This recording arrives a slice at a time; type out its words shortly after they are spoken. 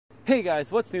Hey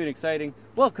guys, what's new and exciting?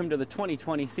 Welcome to the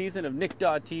 2020 season of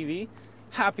NickDodd TV.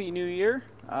 Happy New Year.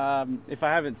 If I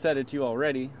haven't said it to you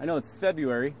already, I know it's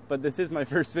February, but this is my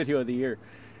first video of the year.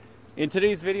 In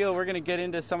today's video, we're going to get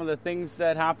into some of the things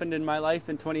that happened in my life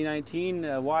in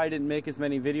 2019, why I didn't make as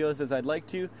many videos as I'd like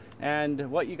to,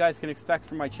 and what you guys can expect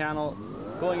from my channel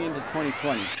going into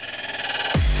 2020.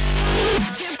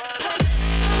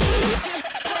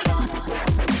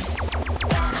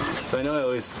 So I know I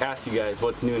always ask you guys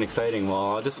what's new and exciting.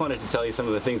 Well, I just wanted to tell you some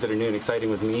of the things that are new and exciting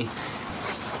with me.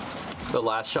 The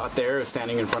last shot there is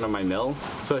standing in front of my mill.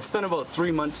 So I spent about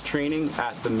 3 months training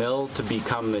at the mill to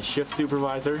become the shift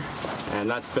supervisor, and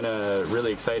that's been a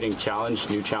really exciting challenge,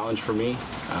 new challenge for me.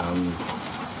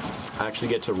 I actually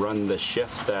get to run the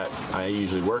shift that I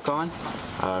usually work on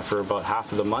for about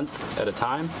half of the month at a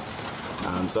time.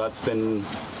 So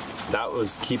that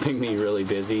was keeping me really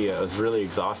busy. It was really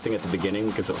exhausting at the beginning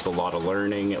because it was a lot of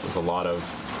learning. It was a lot of,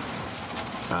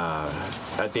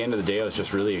 at the end of the day, I was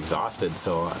just really exhausted.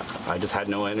 So I just had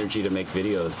no energy to make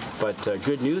videos. But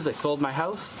good news, I sold my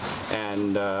house,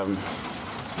 and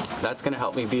that's gonna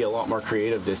help me be a lot more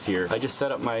creative this year. I just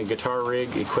set up my guitar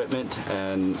rig, equipment,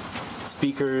 and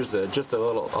speakers, just a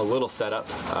little setup,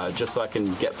 just so I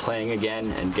can get playing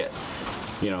again and get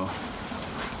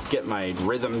my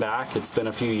rhythm back. It's been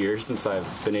a few years since I've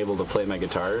been able to play my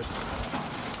guitars,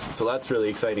 so that's really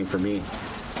exciting for me.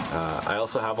 I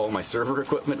also have all my server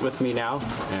equipment with me now,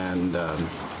 and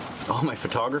all my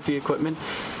photography equipment.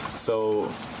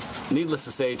 So needless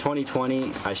to say,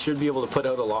 2020, I should be able to put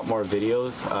out a lot more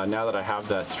videos now that I have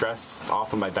that stress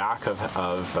off of my back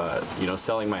of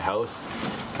selling my house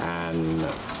and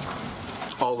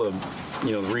all the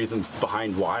reasons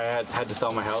behind why I had to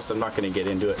sell my house. I'm not going to get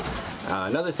into it.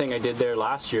 Another thing I did there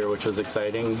last year, which was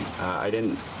exciting,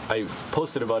 I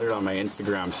posted about it on my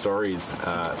Instagram stories,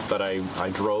 but I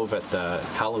drove at the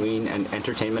Halloween and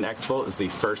Entertainment Expo. It was the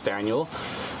first annual.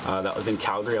 That was in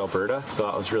Calgary, Alberta, so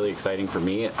that was really exciting for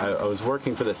me. I was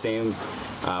working for the same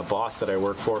boss that I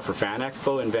work for Fan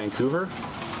Expo in Vancouver,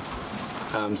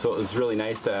 so it was really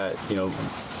nice to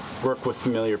work with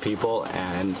familiar people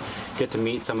and get to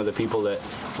meet some of the people that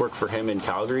work for him in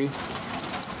Calgary.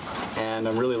 And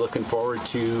I'm really looking forward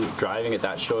to driving at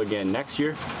that show again next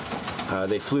year.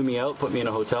 They flew me out, put me in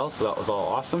a hotel, so that was all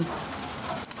awesome.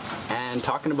 And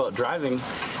talking about driving,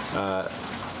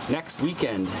 next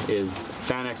weekend is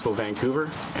Fan Expo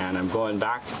Vancouver, and I'm going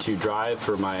back to drive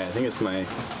for I think it's my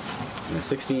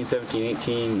 16, 17,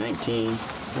 18, 19,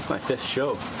 that's my 5th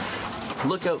show.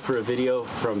 Look out for a video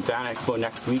from Fan Expo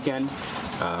next weekend.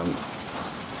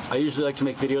 I usually like to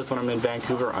make videos when I'm in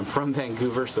Vancouver. I'm from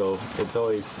Vancouver, so it's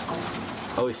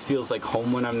always feels like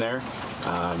home when I'm there.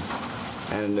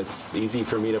 And it's easy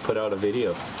for me to put out a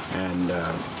video. And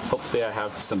hopefully I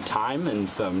have some time and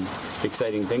some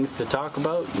exciting things to talk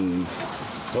about, and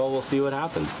well, we'll see what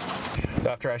happens. So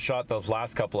after I shot those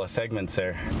last couple of segments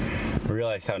there, I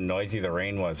realized how noisy the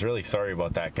rain was. Really sorry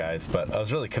about that, guys, but I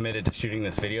was really committed to shooting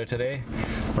this video today.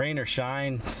 Rain or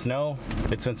shine, snow,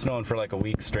 it's been snowing for like a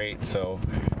week straight, so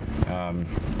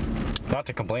not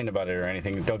to complain about it or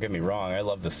anything, don't get me wrong, I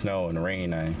love the snow and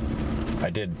rain. I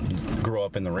did grow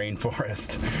up in the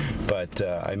rainforest, but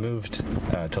I moved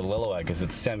to Lillooet because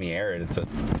it's semi-arid. It's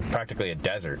practically a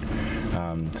desert,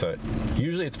 so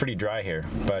usually it's pretty dry here,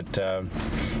 but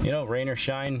rain or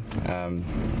shine,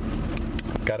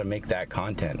 gotta make that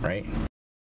content, right?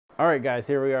 Alright guys,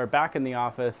 here we are back in the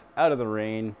office, out of the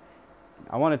rain.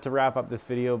 I wanted to wrap up this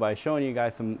video by showing you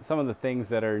guys some of the things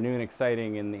that are new and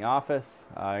exciting in the office.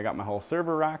 I got my whole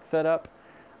server rack set up.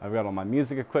 I've got all my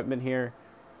music equipment here.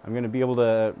 I'm going to be able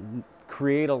to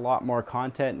create a lot more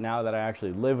content now that I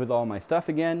actually live with all my stuff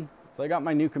again. So I got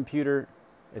my new computer.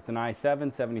 It's an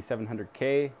i7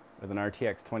 7700K with an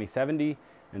RTX 2070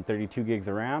 and 32 gigs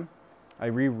of RAM. I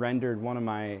re-rendered one of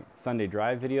my Sunday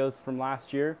Drive videos from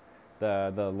last year,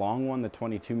 the long one, the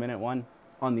 22-minute one.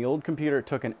 On the old computer, it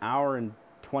took 1 hour and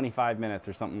 25 minutes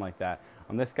or something like that.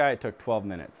 On this guy, it took 12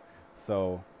 minutes.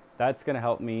 So that's going to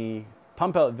help me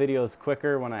pump out videos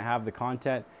quicker when I have the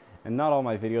content. And not all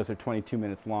my videos are 22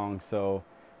 minutes long, so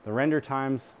the render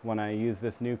times when I use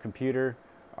this new computer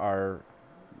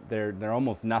they're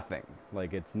almost nothing.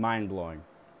 Like, it's mind-blowing.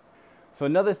 So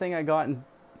another thing I got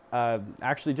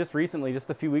actually just recently,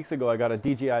 just a few weeks ago, I got a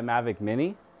DJI Mavic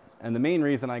Mini. And the main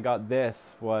reason I got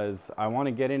this was I want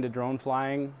to get into drone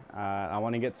flying. I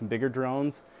want to get some bigger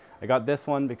drones. I got this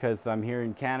one because I'm here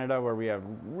in Canada where we have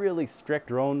really strict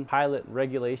drone pilot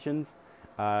regulations.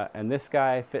 And this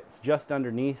guy fits just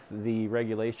underneath the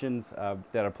regulations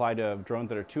that apply to drones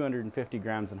that are 250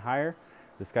 grams and higher.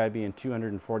 This guy being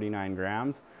 249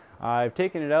 grams. I've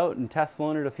taken it out and test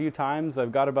flown it a few times.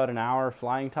 I've got about an hour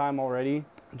flying time already.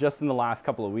 Just in the last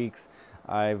couple of weeks,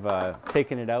 I've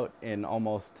taken it out in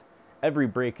almost every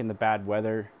break in the bad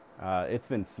weather. It's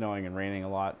been snowing and raining a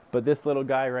lot. But this little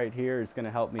guy right here is going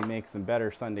to help me make some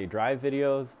better Sunday drive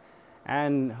videos.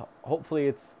 And hopefully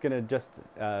it's going to just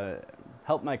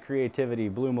help my creativity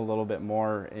bloom a little bit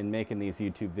more in making these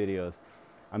YouTube videos.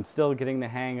 I'm still getting the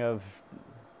hang of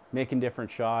making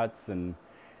different shots and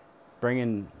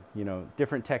bringing, you know,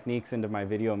 different techniques into my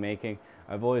video making.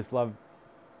 I've always loved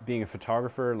being a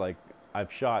photographer. Like,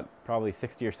 I've shot probably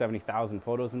 60 or 70,000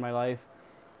 photos in my life,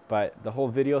 but the whole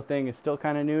video thing is still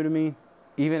kind of new to me.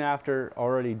 Even after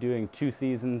already doing 2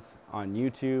 seasons on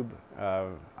YouTube,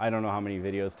 I don't know how many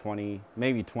videos, 20,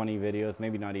 maybe 20 videos,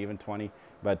 maybe not even 20,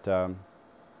 but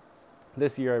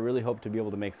this year I really hope to be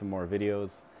able to make some more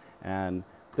videos, and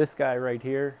this guy right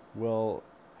here will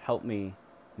help me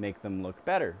make them look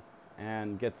better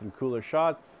and get some cooler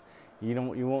shots. You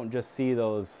won't just see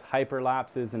those hyper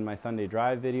lapses in my Sunday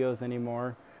drive videos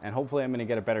anymore, and hopefully I'm going to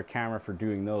get a better camera for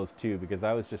doing those too, because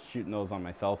I was just shooting those on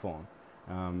my cell phone.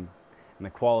 And the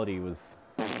quality was...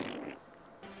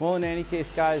 Well, in any case,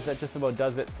 guys, that just about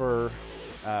does it for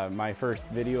my first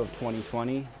video of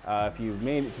 2020. If you've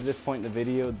made it to this point in the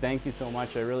video, thank you so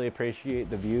much. I really appreciate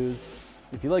the views.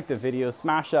 If you like the video,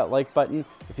 smash that like button.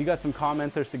 If you got some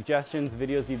comments or suggestions,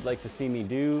 videos you'd like to see me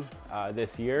do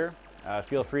this year,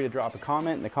 feel free to drop a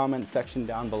comment in the comment section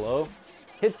down below.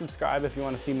 Hit subscribe if you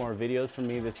want to see more videos from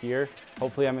me this year.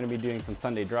 Hopefully I'm going to be doing some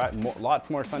Sunday drive,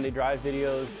 lots more Sunday drive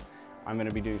videos. I'm going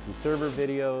to be doing some server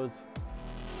videos.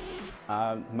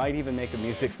 Might even make a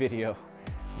music video.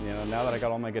 You know, now that I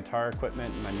got all my guitar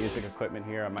equipment and my music equipment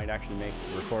here, I might actually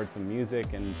record some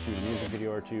music and shoot a music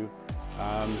video or two.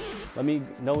 Let me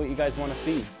know what you guys want to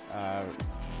see. I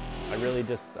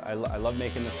love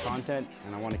making this content,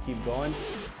 and I want to keep going.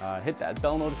 Hit that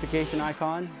bell notification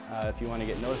icon if you want to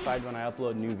get notified when I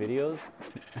upload new videos.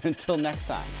 Until next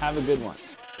time, have a good one.